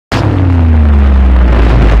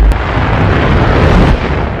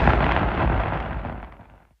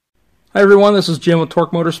Hi everyone, this is Jim with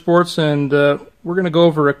Torq Motorsports, and we're going to go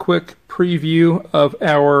over a quick preview of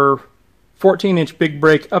our 14-inch big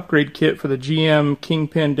brake upgrade kit for the GM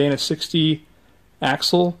Kingpin Dana 60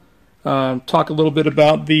 axle. Talk a little bit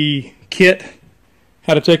about the kit,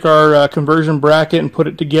 how to take our conversion bracket and put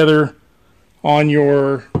it together on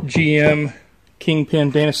your GM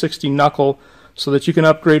Kingpin Dana 60 knuckle so that you can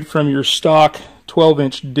upgrade from your stock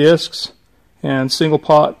 12-inch discs and single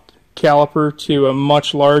pot caliper to a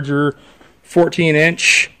much larger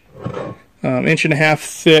 14-inch, inch and a half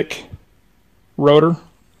thick rotor.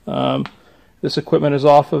 This equipment is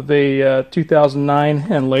off of a 2009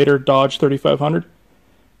 and later Dodge 3500.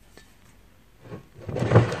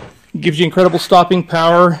 It gives you incredible stopping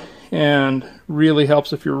power and really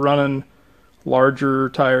helps if you're running larger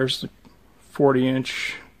tires,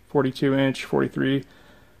 40-inch, 42-inch, 43.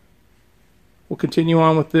 We'll continue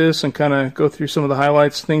on with this and kind of go through some of the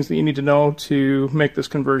highlights, things that you need to know to make this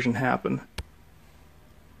conversion happen.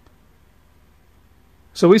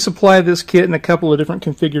 So we supply this kit in a couple of different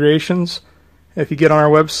configurations. If you get on our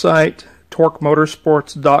website,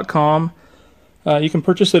 torqmotorsports.com, you can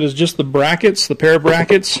purchase it as just the brackets, the pair of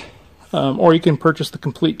brackets, or you can purchase the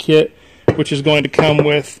complete kit, which is going to come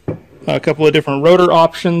with a couple of different rotor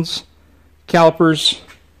options, calipers,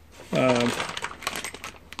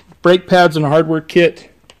 brake pads and a hardware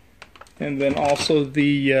kit, and then also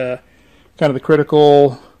the kind of the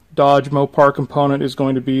critical Dodge Mopar component is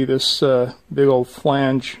going to be this big old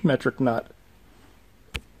flange metric nut.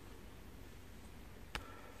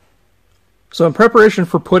 So in preparation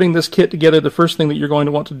for putting this kit together, the first thing that you're going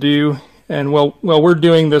to want to do, and while we're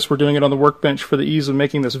doing this, we're doing it on the workbench for the ease of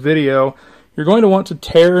making this video, you're going to want to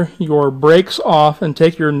tear your brakes off and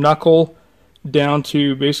take your knuckle down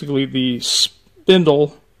to basically the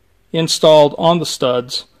spindle installed on the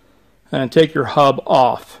studs and take your hub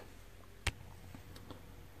off.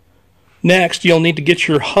 Next, you'll need to get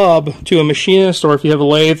your hub to a machinist, or if you have a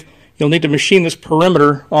lathe, you'll need to machine this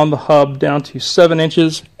perimeter on the hub down to 7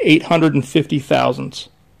 inches, 850 thousandths.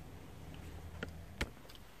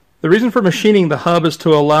 The reason for machining the hub is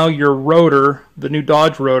to allow your rotor, the new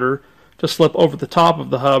Dodge rotor, to slip over the top of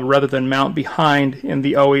the hub rather than mount behind in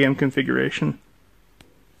the OEM configuration.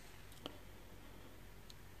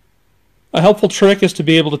 A helpful trick is to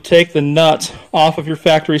be able to take the nut off of your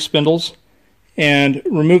factory spindles and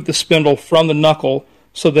remove the spindle from the knuckle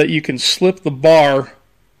so that you can slip the bar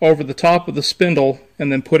over the top of the spindle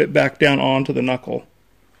and then put it back down onto the knuckle.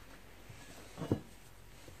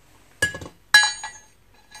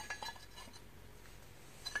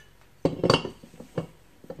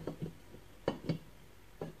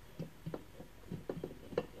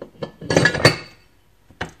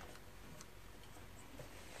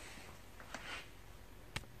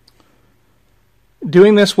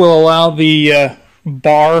 Doing this will allow the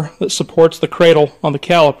bar that supports the cradle on the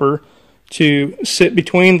caliper to sit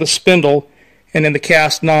between the spindle and then the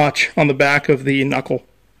cast notch on the back of the knuckle.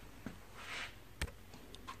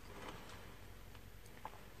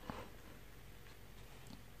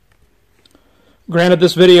 Granted,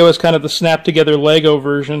 this video is kind of the snap together Lego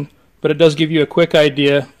version, but it does give you a quick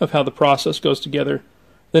idea of how the process goes together.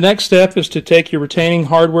 The next step is to take your retaining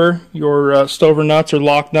hardware, your stover nuts or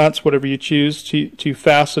lock nuts, whatever you choose, to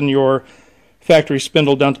fasten your factory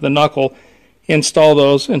spindle down to the knuckle, install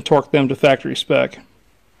those, and torque them to factory spec.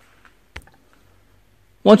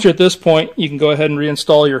 Once you're at this point, you can go ahead and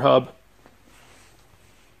reinstall your hub.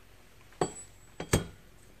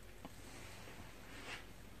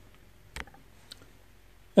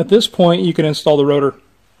 At this point, you can install the rotor.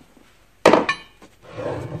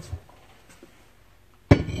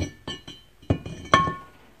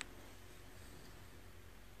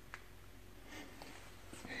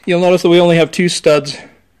 You'll notice that we only have two studs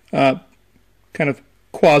kind of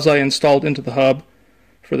quasi-installed into the hub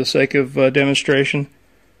for the sake of demonstration,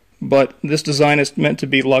 but this design is meant to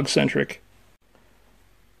be lug-centric.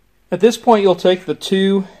 At this point, you'll take the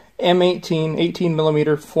two M18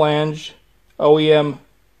 18mm flange OEM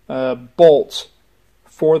bolts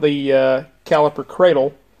for the caliper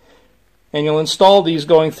cradle, and you'll install these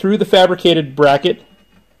going through the fabricated bracket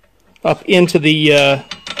up into the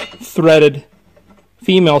threaded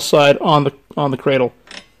female side on the cradle.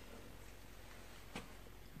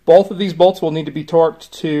 Both of these bolts will need to be torqued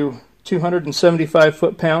to 275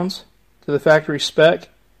 foot-pounds to the factory spec.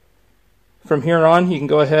 From here on, you can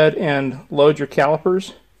go ahead and load your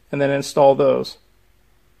calipers and then install those.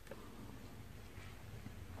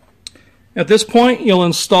 At this point, you'll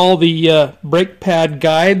install the brake pad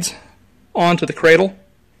guides onto the cradle.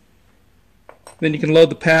 Then you can load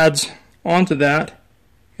the pads onto that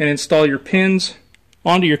and install your pins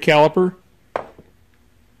onto your caliper.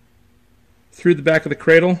 through the back of the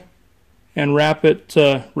cradle and wrap it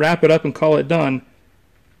up and call it done.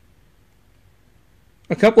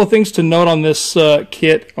 A couple of things to note on this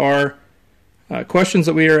kit are questions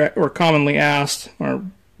that were commonly asked are,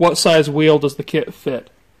 what size wheel does the kit fit?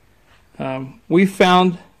 We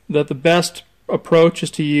found that the best approach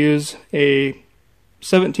is to use a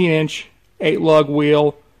 17-inch 8-lug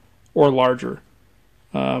wheel or larger.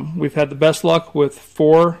 We've had the best luck with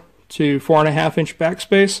 4 to 4.5 inch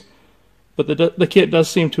backspace, but the kit does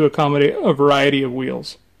seem to accommodate a variety of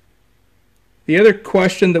wheels. The other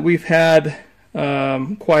question that we've had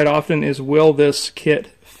quite often is, will this kit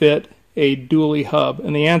fit a dually hub?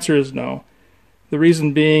 And the answer is no. The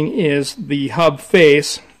reason being is the hub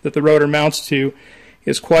face that the rotor mounts to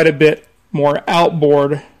is quite a bit more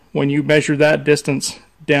outboard when you measure that distance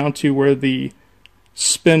down to where the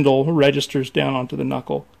spindle registers down onto the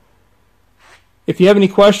knuckle. If you have any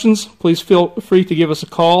questions, please feel free to give us a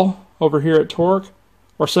call over here at Torq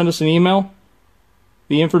or send us an email.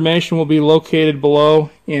 The information will be located below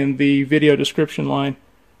in the video description line.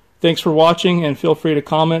 Thanks for watching, and feel free to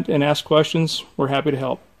comment and ask questions. We're happy to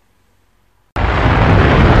help.